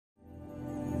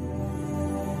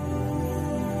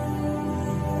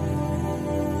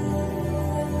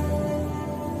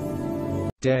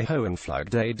Der Hohenflug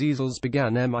des Diesels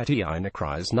begann mit einer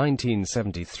Krise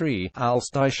 1973, als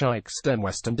die Scheichs den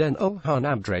Westen den Ölhahn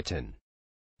abdrehten.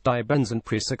 Die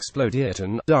Benzinpreise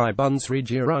explodierten, die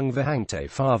Bundesregierung verhängte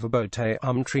Fahrverbote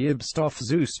Treibstoff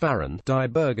zu sparen, die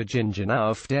Bürger gingen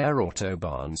auf der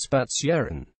Autobahn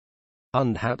spazieren.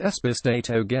 Und hat es bis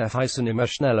dato geheißen immer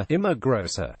schneller, immer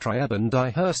größer, treiben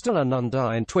die Hersteller und die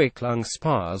Entwicklung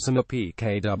sparsamer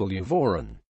PKW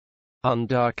voran.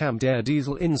 Und da kam der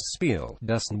Diesel ins Spiel,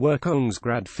 dessen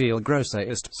Wirkungsgrad viel größer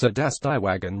ist, so dass die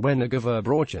Wagen weniger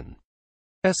verbrauchen.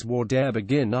 Es war der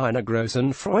Beginn einer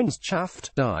großen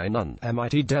Freundschaft, die nun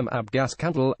mit dem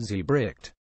Abgaskandel sie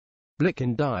bricht.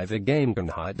 Blicken die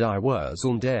Vergangenheit die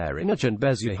Wurzeln der innerlichen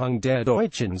Beziehung der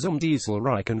Deutschen zum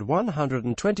dieselreichen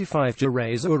 125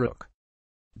 Jahre zurück.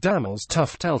 Damals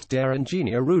tüftelt der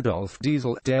Ingenieur Rudolf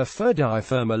Diesel, der für die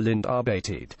Firma Lind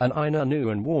arbeitet, an einer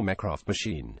neuen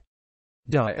Wärmekraftmaschine.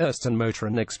 Die ersten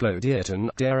Motoren explodierten,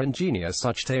 der Ingenieur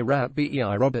suchte Rat bei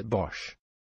Robert Bosch.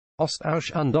 Aus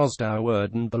und Osdau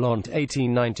wurden belohnt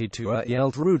 1892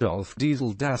 erhielt Rudolf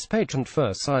Diesel das Patent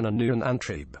für seinen neuen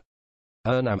Antrieb.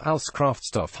 Nahm als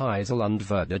Kraftstoff Heisel und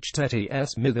verdichtete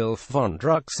es mithilfe von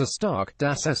Druck so stark,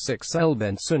 dass es sich selber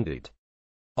entzündet.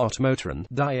 Motoren,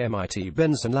 die mit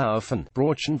Benzin laufen,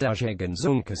 brauchen dagegen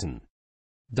Zunkessen.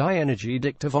 Die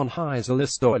Energiedichte von Heisel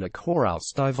ist deutlich höher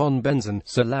als die von Benzin,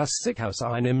 so lässt sich aus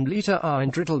einem Liter ein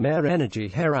Drittel mehr Energie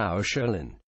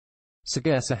herausholen. So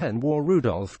gesehen war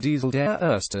Rudolf Diesel der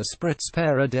erste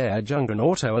Spritzpehrer der jungen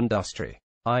Autoindustrie.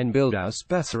 Ein Bild aus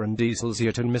besseren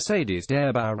dieselsierten Mercedes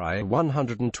der Baureihe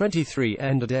 123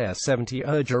 Ende der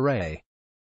 70er Jahre.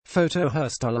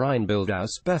 Fotohersteller ein Bild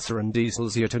aus besseren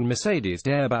dieselsierten Mercedes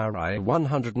der Baureihe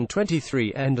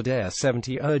 123 Ende der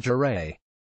 70er Jahre.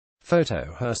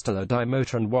 Fotohersteller die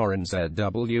Motoren waren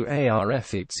zwar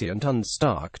effizient und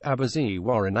stark, aber sie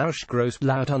waren auch groß,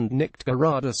 laut und nicht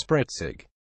gerade spritzig.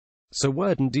 So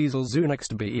wurden Diesel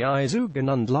zunächst bei Zügen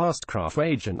und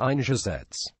Lastkraftwagen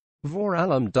eingesetzt. Vor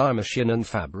allem die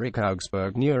Maschinenfabrik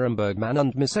Augsburg, Nuremberg, Mann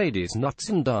und Mercedes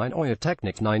nutzten die neue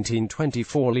Technik.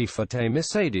 1924 lieferte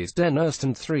Mercedes den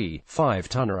ersten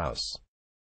 3-5-Tonner aus.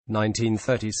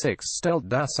 1936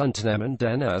 stellt das Unternehmen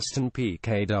den ersten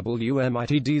PKW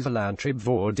mit Dieselantrieb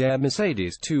vor, der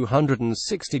Mercedes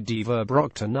 260, die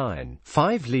verbrauchte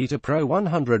 9,5 Liter pro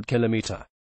 100 Kilometer.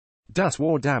 Das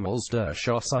war damals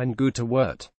durchaus ein guter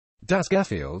Wert. Das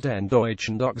gefiel den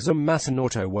Deutschen, doch zum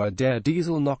Massenauto war der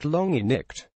Diesel noch lange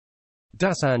nicht.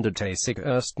 Das änderte sich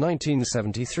erst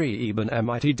 1973 eben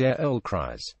mit der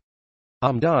Ölkrise.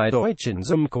 Die Deutschen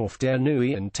zum Kauf der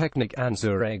neuen Technik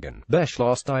anzuregen,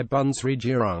 beschloss die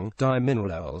Bundesregierung, die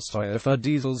Mineralölsteuer für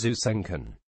Diesel zu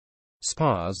senken.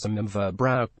 Sparsam im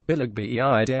Verbrauch, billig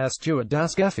bei der Steuer,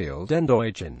 das gefiel den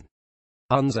Deutschen.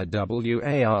 Unser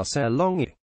war sehr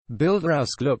lange. Bilder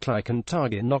aus glücklichen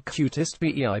Tagen noch cute ist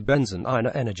bei Benzin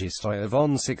eine Energiesteuer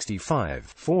von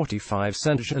 65,45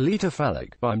 Cent Liter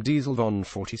fällig, beim Diesel von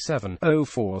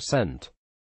 47,04 Cent.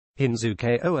 Hinzu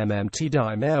kommt die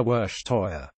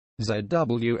Mehrwertsteuer.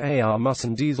 ZWR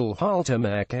müssen Dieselhalter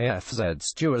mehr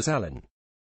Kfz-Steuer zahlen.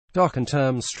 Doch in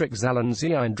Termstrich zahlen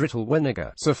sie ein Drittel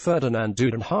weniger, so Ferdinand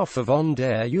Dudenhofer von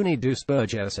der Uni des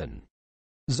Burgessen.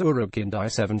 Zurück in die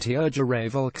 70er Jahre.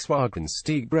 Volkswagen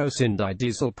stieg groß in die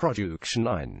Dieselproduktion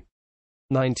ein.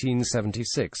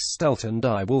 1976 stellten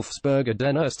die Wolfsburger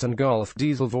den ersten Golf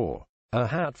Diesel vor.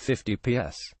 Hat 50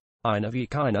 PS. Einer wie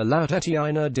keiner lautete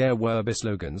einer der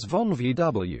Werbeslogans von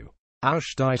VW. Auch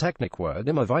die Technik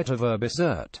wurde immer weiter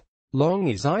verbessert.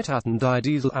 Lange Zeit hatten die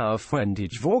Diesel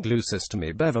aufwendig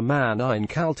Vorglühsysteme, bevor man ein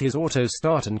kaltes Auto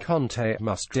starten konnte,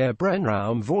 musste der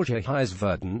Brennraum vorher heiß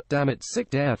werden, damit sich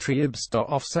der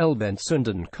Treibstoff selber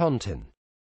entzünden konnten.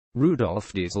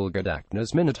 Rudolf Diesel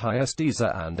Gedächtnis Minute heißt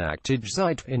diese andächtige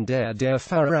Zeit, in der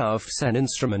Fahrer auf sein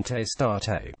Instrumente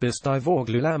starte, bis die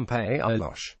Vorglühlampe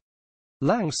erlosch.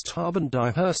 Längst haben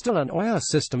die Hersteller neue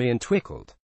Systeme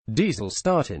entwickelt. Diesel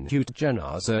starten heute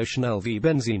genauso schnell wie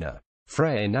Benziner.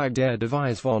 Frei nach der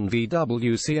Devise von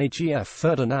VW-Chef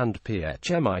Ferdinand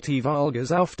Piëch mit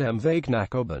Vollgas auf dem Weg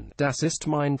nach oben, das ist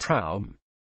mein Traum.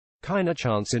 Keine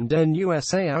Chance in den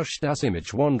USA, auch das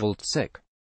Image wandelt sich.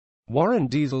 Waren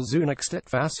Diesel zunächst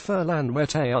etwas für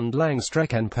Landwirte und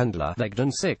Langstreckenpendler, legten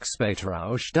sich später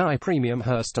auch die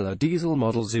Premium-Hersteller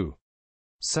Dieselmodel zu.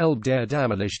 Selbst der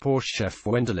damalige Porsche-Chef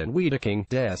Wendelin Wiedeking,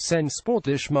 der sein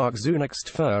sportlich mag zunächst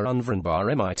für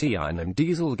unvereinbar mit einem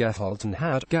Diesel gehalten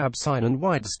hat, gab seinen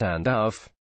Widerstand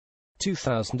auf.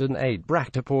 2008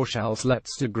 brachte Porsche als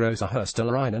letzter großer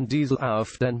Hersteller einen Diesel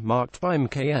auf den Markt beim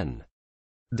KN.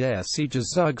 Der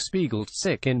Siegeszug spiegelt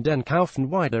sich in den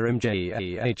Kaufen wider im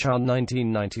JAH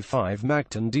 1995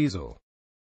 Markten Diesel.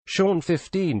 Schon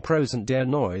 15% der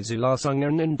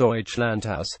Neuzulassungen in Deutschland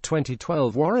aus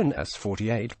 2012 waren es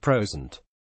 48%.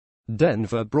 Den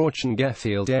Verbrauchen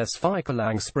gefehlt es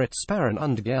Feikelang Spritsparen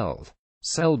und Geld.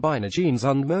 Selbine Jeans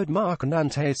und Modemarken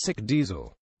anti-sich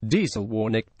Diesel. Diesel war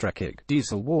nicht dreckig,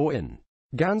 Diesel war in.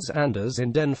 Ganz anders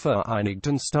in den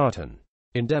Vereinigten Staaten.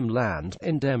 In dem Land,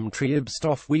 in dem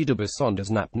Treibstoff wieder besonders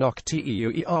knapp noch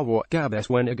teuer war, gab es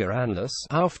weniger Anlass,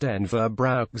 auf den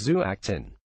Verbrauch zu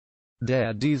achten.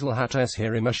 Der Diesel hat es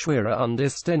hier immer schwerer und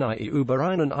ist in über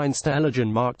einen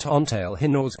einstelligen Marktanteil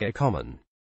hinausgekommen.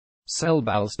 Selbst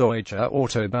als deutscher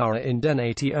Autobauer in den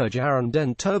 80er Jahren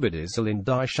den Turbodiesel in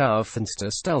die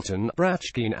Schaufenster stellten, brach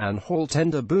ihn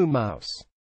anhaltender Boom aus.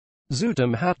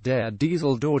 Zudem hat der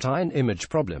Diesel dort ein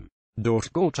Imageproblem.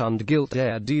 Dort gilt und gilt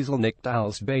der Diesel nicht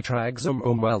als Beitrag zum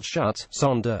Umweltschutz,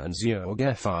 sondern zur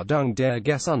Gefährdung der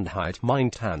Gesundheit,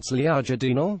 meint Hans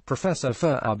Liagadinel, Professor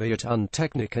für Arbeit und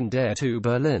Techniken der TU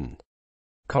Berlin.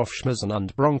 Kopfschmerzen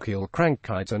und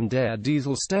Bronchialkrankheiten. Der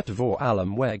Diesel steht vor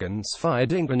allem wegen zwei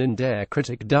Dingen in der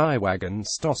Kritik. Die Wagen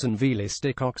stoßen viele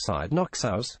Stickoxide NOx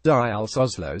aus, die als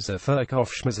Auslöser für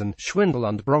Kopfschmerzen, Schwindel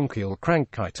und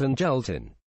Bronchialkrankheiten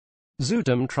gelten.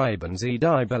 Zudem treiben sie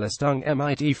die Belastung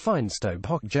mit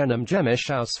Feinstaubhochgenem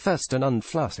Gemisch aus festen und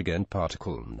flüssigen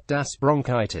Partikeln, das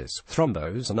Bronchitis,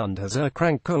 Thrombosen und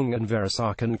Herzerkrankungen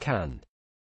verursachen kann.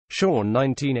 Schon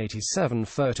 1987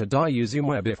 führte die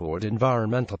US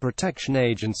Environmental Protection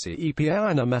Agency EPA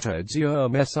eine Methode zur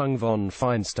Messung von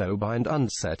Feinstaub ein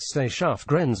und setzte scharfe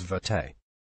Grenzwerte.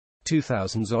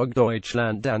 2000 zog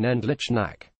Deutschland dann endlich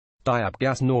nach. Die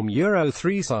Abgasnorm Euro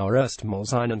 3 sah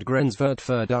erstmals einen Grenzwert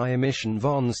für die Emission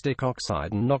von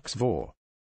Stickoxiden NOx vor.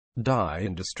 Die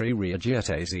Industrie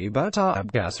reagierte sie bei der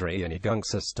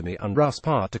Abgasreinigungssysteme und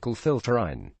Rauchpartikelfilter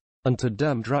ein. Unter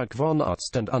dem Druck von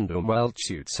Arzt- und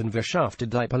Umweltschützern verschaffte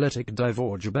die Politik die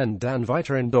Vorgaben dann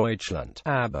weiter in Deutschland,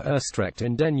 aber erst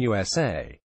in den USA.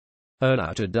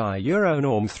 Erlaubte die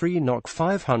Euronorm 3 noch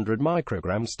 500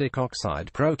 Mikrogramm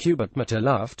Stickoxide pro Kubikmeter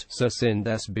Luft, so sind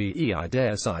es bei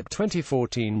der seit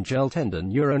 2014 geltenden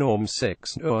Euronorm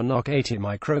 6 nur noch 80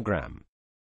 Mikrogramm.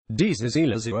 Diese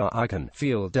Ziele zu erreichen,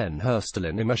 fiel den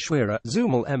Herstellern immer schwerer,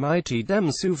 zumal mit dem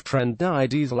Sufftrend die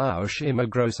Diesel auch immer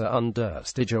größer und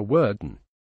durstiger wurden.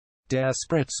 Der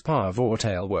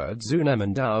Spritzsparvorteil wird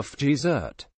zunehmend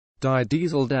aufgesagt. Die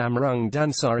Dieseldämmerung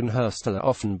dann sahen Hersteller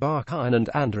offenbar keinen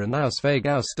anderen Ausweg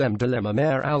aus dem Dilemma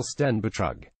mehr als den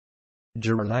Betrug.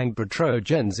 Jahrelang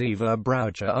betrogen sie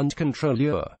Verbraucher und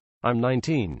Kontrolleur. Am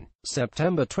 19.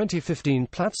 September 2015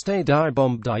 platzte die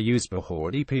Bombe. Die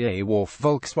US-Behörde EPA warf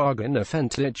Volkswagen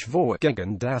öffentlich vor,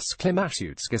 gegen das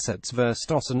Klimaschutzgesetz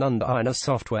verstoßen und eine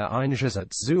Software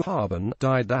eingesetzt zu haben,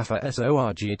 die dafür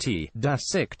sorgt, dass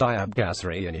sich die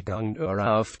Abgasreinigung nur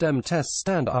auf dem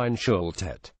Teststand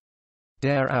einschaltet.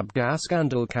 Der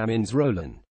Abgasskandal kam ins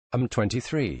Rollen. Am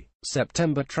 23.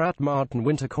 September trat Martin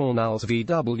Winterkorn als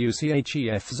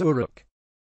VW-Chef zurück.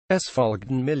 Es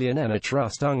folgten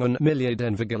Millionenentrustungen,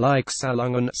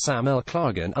 Milliardenvergleichszahlungen,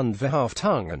 Sammelklagen und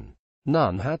Verhaftungen.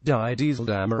 Nun hat die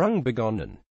Dieseldämmerung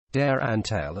begonnen. Der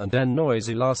Anteil an den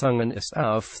Neuzulassungen ist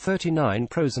auf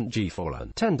 39%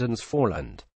 gefallen, Tendenz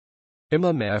fallend.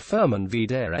 Immer mehr Firmen wie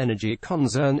der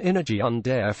Energiekonzern Energy und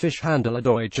der Fischhandel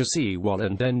Deutsche See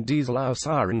wollen den Diesel aus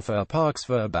ihren Fuhrparks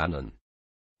verbannen.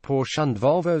 Porsche und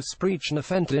Volvo sprechen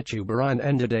öffentlich über ein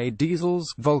Ende des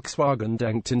Diesels. Volkswagen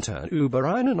denkt intern über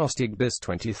einen Ausstieg bis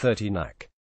 2030 nach.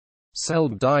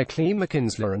 Selbst die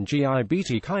Klimakünstler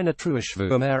gibt keine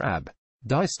Truheschwur mehr ab.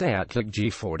 Die staatlich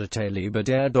geforderte Liebe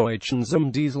der Deutschen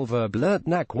zum Diesel verbleibt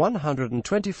nach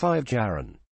 125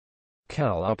 Jahren.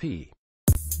 KLP